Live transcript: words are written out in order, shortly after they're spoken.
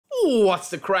What's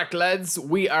the crack, lads?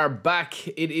 We are back.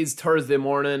 It is Thursday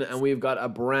morning and we've got a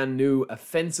brand new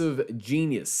offensive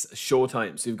genius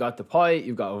Showtime. So you've got Potw,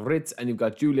 you've got Wirtz, and you've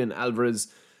got Gakpo and Alvarez.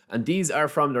 And these are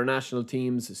from their national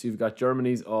teams. So you've got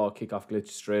Germany's, kickoff glitch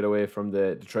straight away from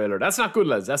the trailer. That's not good,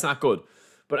 lads. That's not good.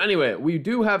 But anyway, we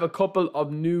do have a couple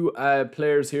of new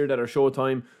players here that are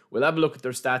Showtime. We'll have a look at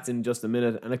their stats in just a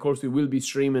minute. And of course, we will be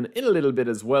streaming in a little bit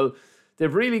as well.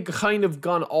 They've really kind of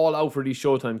gone all out for these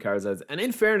Showtime cards, lads. And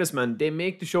in fairness, man, they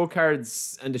make the show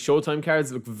cards and the Showtime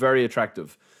cards look very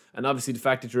attractive. And obviously the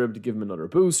fact that you're able to give them another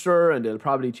booster, and they'll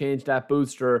probably change that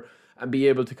booster and be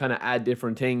able to kind of add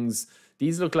different things.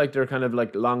 These look like they're kind of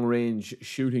like long-range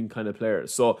shooting kind of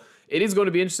players. So it is going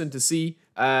to be interesting to see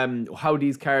how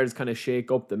these cards kind of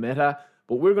shake up the meta.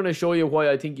 But we're going to show you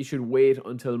why I think you should wait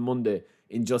until Monday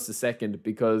in just a second,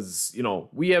 because, you know,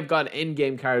 we have got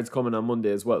Endgame cards coming on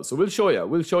Monday as well. So we'll show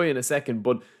you in a second.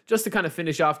 But just to kind of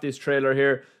finish off this trailer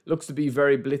here, looks to be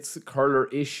very blitz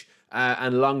curler-ish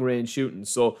and long-range shooting.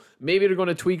 So maybe they're going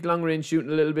to tweak long-range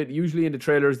shooting a little bit. Usually in the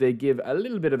trailers, they give a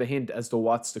little bit of a hint as to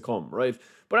what's to come, right?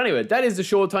 But anyway, that is the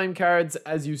Showtime cards,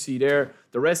 as you see there.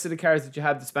 The rest of the cards that you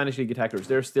have, the Spanish League attackers,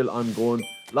 they're still ongoing.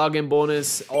 Login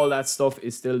bonus, all that stuff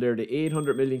is still there. The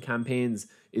 800 million campaigns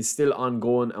is still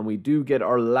ongoing, and we do get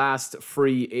our last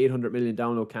free 800 million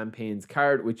download campaigns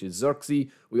card, which is Xerxes.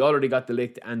 We already got the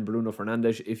Ligt and Bruno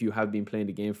Fernandes if you have been playing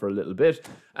the game for a little bit.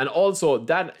 And also,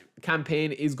 that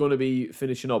campaign is going to be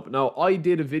finishing up. Now, I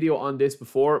did a video on this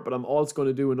before, but I'm also going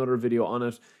to do another video on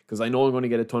it because I know I'm going to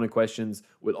get a ton of questions.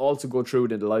 We'll also go through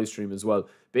it in the live stream as well.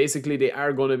 Basically, they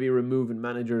are going to be removing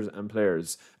managers and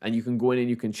players, and you can go in and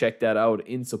you can check that out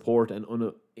in support and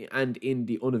in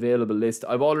the unavailable list.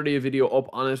 I've already a video up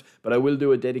on it, but I will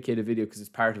do a dedicated video because it's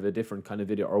part of a different kind of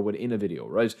video, or within a video,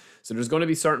 right? So there's going to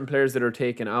be certain players that are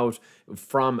taken out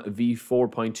from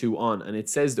V4.2 on, and it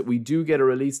says that we do get a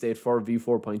release date for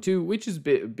V4.2, which is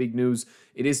big news.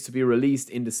 It is to be released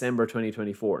in December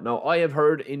 2024. Now, I have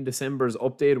heard in December's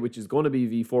update, which is going to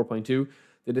be V4.2,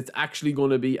 that it's actually going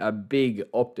to be a big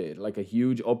update, like a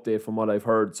huge update from what I've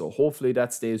heard. So hopefully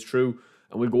that stays true,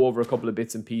 and we'll go over a couple of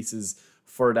bits and pieces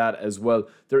for that as well.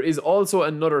 There is also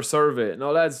another survey.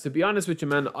 Now, lads, to be honest with you,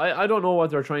 man, I don't know what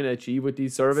they're trying to achieve with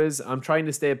these surveys. I'm trying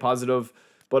to stay positive,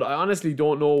 but I honestly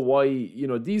don't know why, you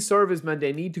know, these surveys, man,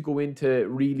 they need to go into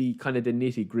really kind of the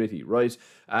nitty gritty, right?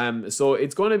 So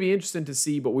it's going to be interesting to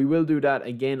see, but we will do that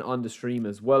again on the stream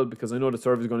as well, because I know the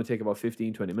survey is going to take about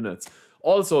 15-20 minutes.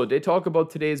 Also, they talk about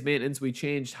today's maintenance. We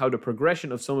changed how the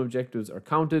progression of some objectives are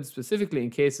counted, specifically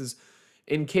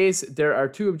in case there are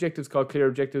two objectives called clear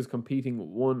objectives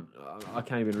competing one. I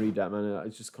can't even read that, man.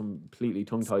 It's just completely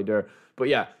tongue-tied there. But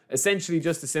yeah, essentially,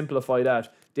 just to simplify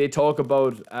that, they talk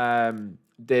about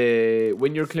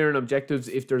when you're clearing objectives,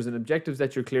 if there's an objective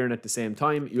that you're clearing at the same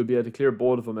time, you'll be able to clear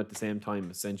both of them at the same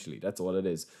time, essentially. That's all it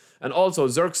is. And also,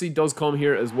 Xerxes does come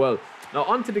here as well. Now,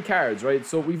 onto the cards, right?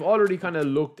 So we've already kind of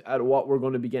looked at what we're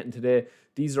going to be getting today.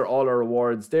 These are all our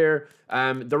rewards there.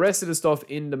 The rest of the stuff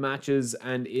in the matches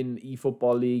and in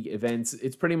eFootball League events,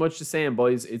 it's pretty much the same,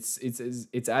 boys.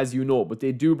 It's as you know, but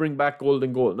they do bring back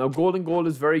golden goal. Now, golden goal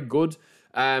is very good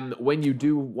when you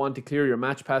do want to clear your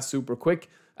match pass super quick.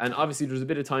 And obviously, there's a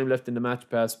bit of time left in the match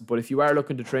pass, but if you are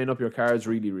looking to train up your cards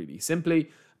really, really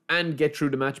simply and get through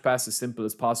the match pass as simple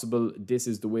as possible, this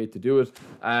is the way to do it.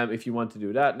 If you want to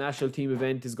do that, national team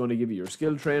event is going to give you your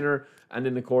skill trainer, and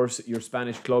then of course your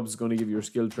Spanish clubs is going to give you your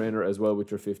skill trainer as well with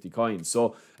your 50 coins.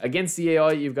 So against the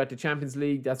AI, you've got the Champions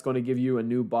League, that's going to give you a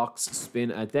new box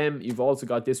spin at them. You've also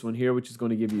got this one here, which is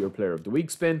going to give you your player of the week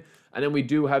spin. And then we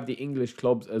do have the English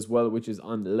clubs as well, which is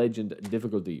on legend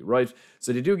difficulty, right?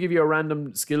 So they do give you a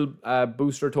random skill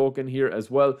booster token here as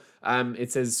well.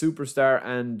 It says superstar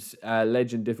and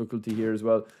legend difficulty here as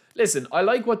well. Listen, I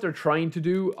like what they're trying to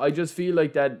do. I just feel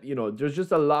like that, you know, there's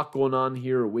just a lot going on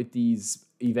here with these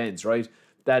events, right?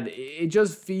 That it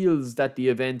just feels that the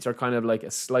events are kind of like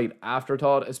a slight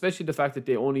afterthought, especially the fact that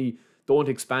they only don't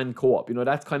expand co-op. You know,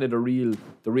 that's kind of the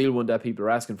real one that people are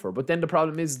asking for. But then the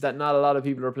problem is that not a lot of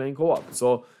people are playing co-op.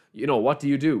 So, you know, what do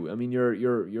you do? I mean, you're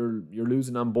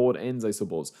losing on both ends, I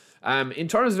suppose. In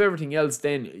terms of everything else,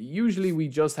 then usually we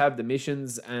just have the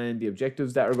missions and the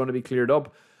objectives that are going to be cleared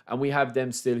up, and we have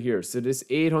them still here. So this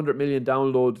 800 million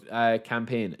download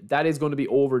campaign, that is going to be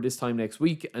over this time next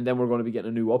week, and then we're going to be getting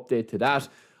a new update to that.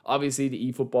 Obviously,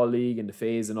 the eFootball League and the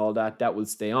phase and all that, that will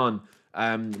stay on.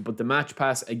 But the match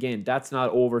pass, again, that's not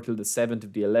over till the 7th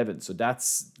of the 11th. So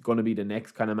that's going to be the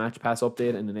next kind of match pass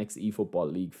update and the next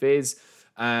eFootball League phase.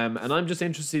 And I'm just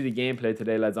interested in the gameplay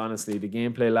today, lads. Honestly, the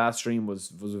gameplay last stream was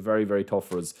very, very tough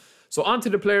for us. So on to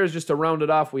the players, just to round it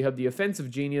off. We have the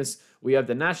offensive genius. We have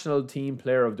the national team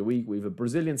player of the week. We have a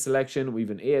Brazilian selection. We have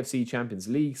an AFC Champions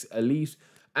League elite.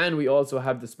 And we also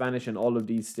have the Spanish, and all of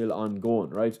these still ongoing,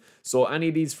 right? So any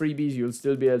of these freebies you'll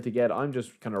still be able to get. I'm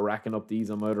just kind of racking up these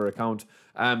on my other account.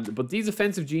 But these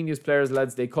offensive genius players,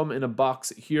 lads, they come in a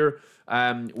box here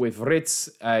with Wirtz,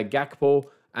 Gakpo,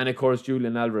 and of course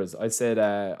Julian Alvarez. I said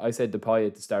Potw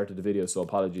at the start of the video, so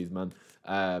apologies, man.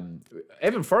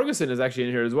 Evan Ferguson is actually in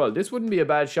here as well. This wouldn't be a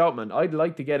bad shout, man. I'd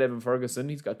like to get Evan Ferguson.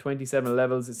 He's got 27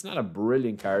 levels. It's not a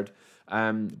brilliant card,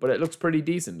 but it looks pretty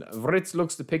decent. Wirtz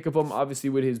looks to pick up him, obviously,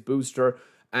 with his booster.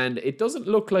 And it doesn't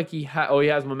look like he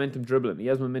has momentum dribbling. He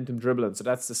has momentum dribbling, so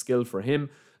that's the skill for him.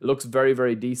 Looks very,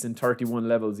 very decent. 31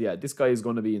 levels. Yeah, this guy is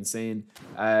going to be insane.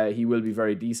 He will be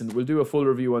very decent. We'll do a full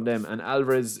review on them. And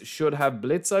Alvarez should have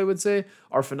blitz, I would say,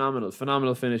 or phenomenal.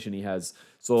 Phenomenal finishing he has.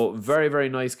 So very, very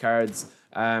nice cards.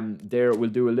 There we'll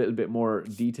do a little bit more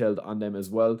detailed on them as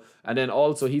well. And then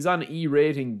also he's on E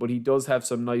rating, but he does have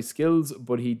some nice skills,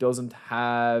 but he doesn't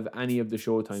have any of the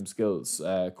Showtime skills,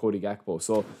 Cody Gakpo.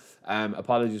 So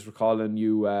apologies for calling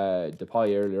you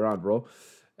Potw earlier on, bro.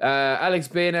 Alex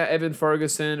Baena, Evan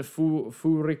Ferguson,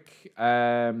 Furik,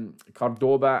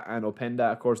 Cordoba, and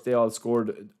Openda. Of course, they all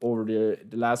scored over the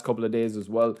last couple of days as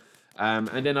well.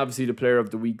 And then obviously the player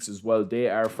of the weeks as well. They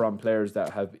are from players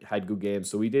that have had good games.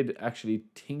 So we did actually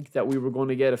think that we were going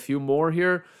to get a few more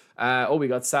here. We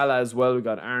got Salah as well. We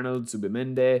got Arnold,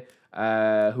 Subimende.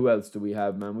 Who else do we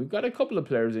have, man? We've got a couple of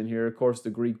players in here. Of course, the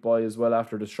Greek boy as well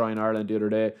after destroying Ireland the other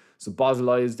day. So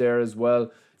Bosley is there as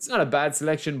well. It's not a bad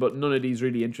selection, but none of these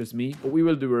really interest me. But we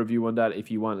will do a review on that if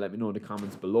you want. Let me know in the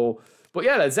comments below. But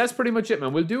yeah, lads, that's pretty much it,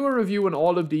 man. We'll do a review on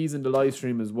all of these in the live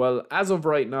stream as well. As of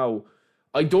right now,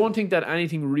 I don't think that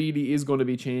anything really is going to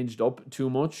be changed up too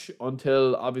much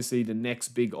until, obviously, the next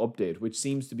big update, which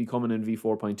seems to be coming in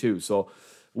V4.2. So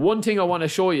one thing I want to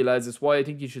show you, lads, is why I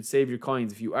think you should save your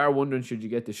coins. If you are wondering, should you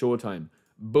get the Showtime?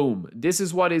 Boom. This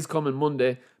is what is coming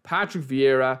Monday. Patrick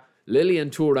Vieira, Lilian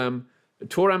Thuram.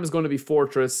 Thuram is going to be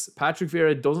Fortress. Patrick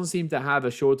Vieira doesn't seem to have a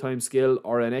Showtime skill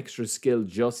or an extra skill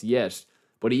just yet,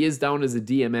 but he is down as a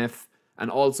DMF, and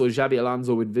also Xabi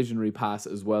Alonso with Visionary Pass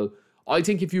as well. I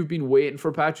think if you've been waiting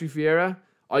for Patrick Vieira,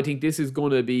 I think this is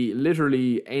going to be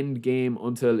literally end game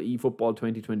until eFootball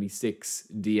 2026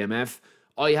 DMF.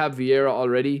 I have Vieira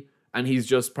already, and he's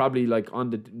just probably like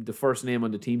on the first name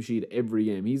on the team sheet every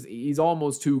game. He's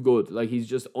almost too good. Like, he's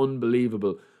just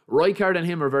unbelievable. Rijkaard and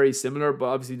him are very similar, but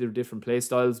obviously they're different play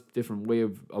styles, different way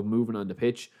of moving on the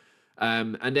pitch.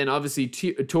 And then obviously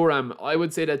Thuram, I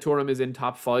would say that Thuram is in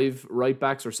top 5 right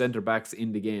backs or centre backs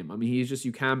in the game. I mean, he's just,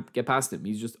 you can't get past him.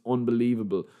 He's just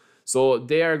unbelievable. So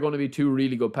they are going to be two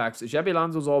really good packs. Xabi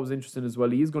Alonso's always interesting as well.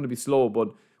 He is going to be slow, but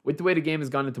with the way the game has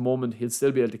gone at the moment, he'll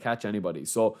still be able to catch anybody.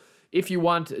 So if you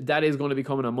want, that is going to be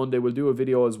coming on Monday. We'll do a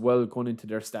video as well going into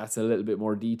their stats in a little bit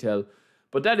more detail.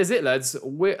 But that is it, lads.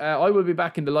 I will be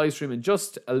back in the live stream in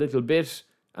just a little bit,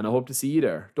 and I hope to see you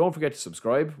there. Don't forget to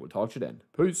subscribe. We'll talk to you then.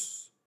 Peace.